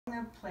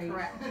the plate.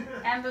 Correct.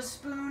 And the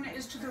spoon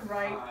is to the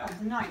right of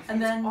the knife.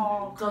 And then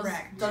all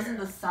correct. Doesn't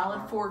the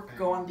salad fork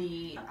go on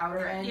the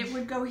outer edge? It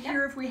would go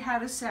here if we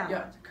had a salad.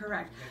 Yeah.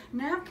 Correct.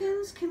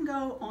 Napkins can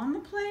go on the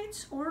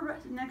plates or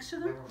right next to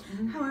them.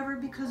 However,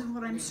 because of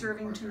what I'm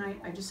serving tonight,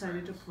 I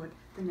decided to put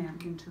the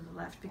napkin to the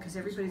left because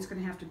everybody's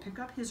going to have to pick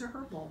up his or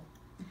her bowl,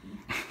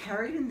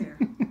 carry it in there,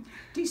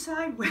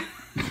 decide where.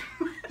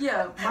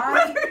 Yeah,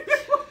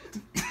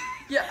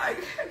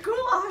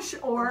 goulash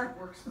or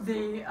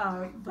the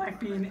black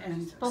bean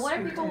and. But what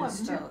if we go with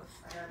stew.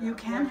 both? You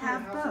can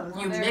have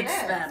both. You mix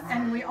them.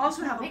 And we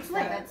also have a Mix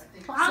plate. them.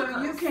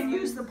 So you can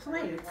use the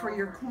plate for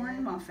your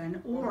corn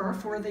muffin or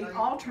for the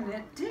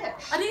alternate dish.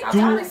 I need to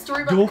tell my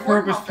story about dual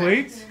corn purpose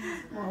muffins. plates?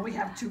 Well, we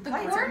have two The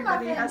plates. corn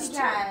Everybody muffin has two.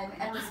 began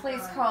at this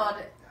place called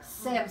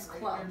Sam's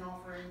Club.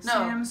 No.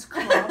 Sam's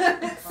Club.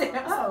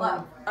 Sam's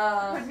Club.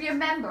 If you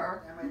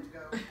remember.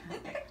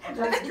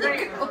 That's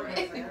great.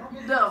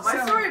 No, my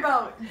So- story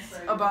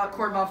about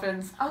corn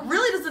muffins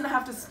really doesn't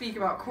have to speak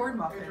about corn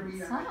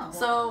muffins.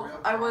 Oh.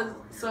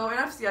 So in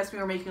FCS we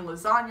were making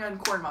lasagna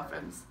and corn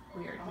muffins.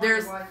 Weird.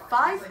 There's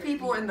 5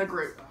 people in the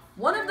group.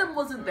 One of them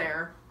wasn't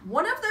there.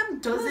 One of them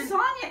doesn't.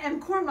 Lasagna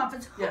and corn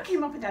muffins. Who Yes.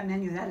 came up with that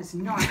menu? That is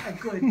not a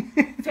good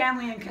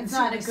family and It's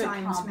not consumer a good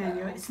science combo.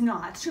 menu. It's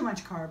not. It's too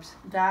much carbs.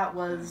 That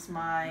was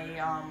my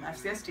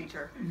FCS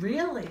teacher.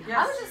 Really? Yes.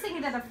 I was just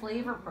thinking of the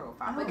flavor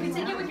profile. But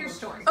continue with your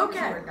story.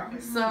 Okay,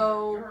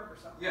 so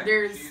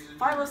there's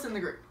 5 of us in the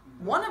group.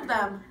 One of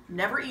them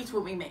never eats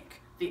what we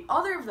make. The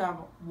other of them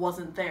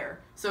wasn't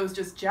there. So it was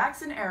just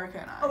Jackson, Erica,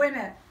 and I. Oh, wait a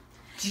minute.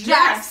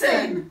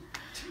 Jackson!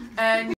 And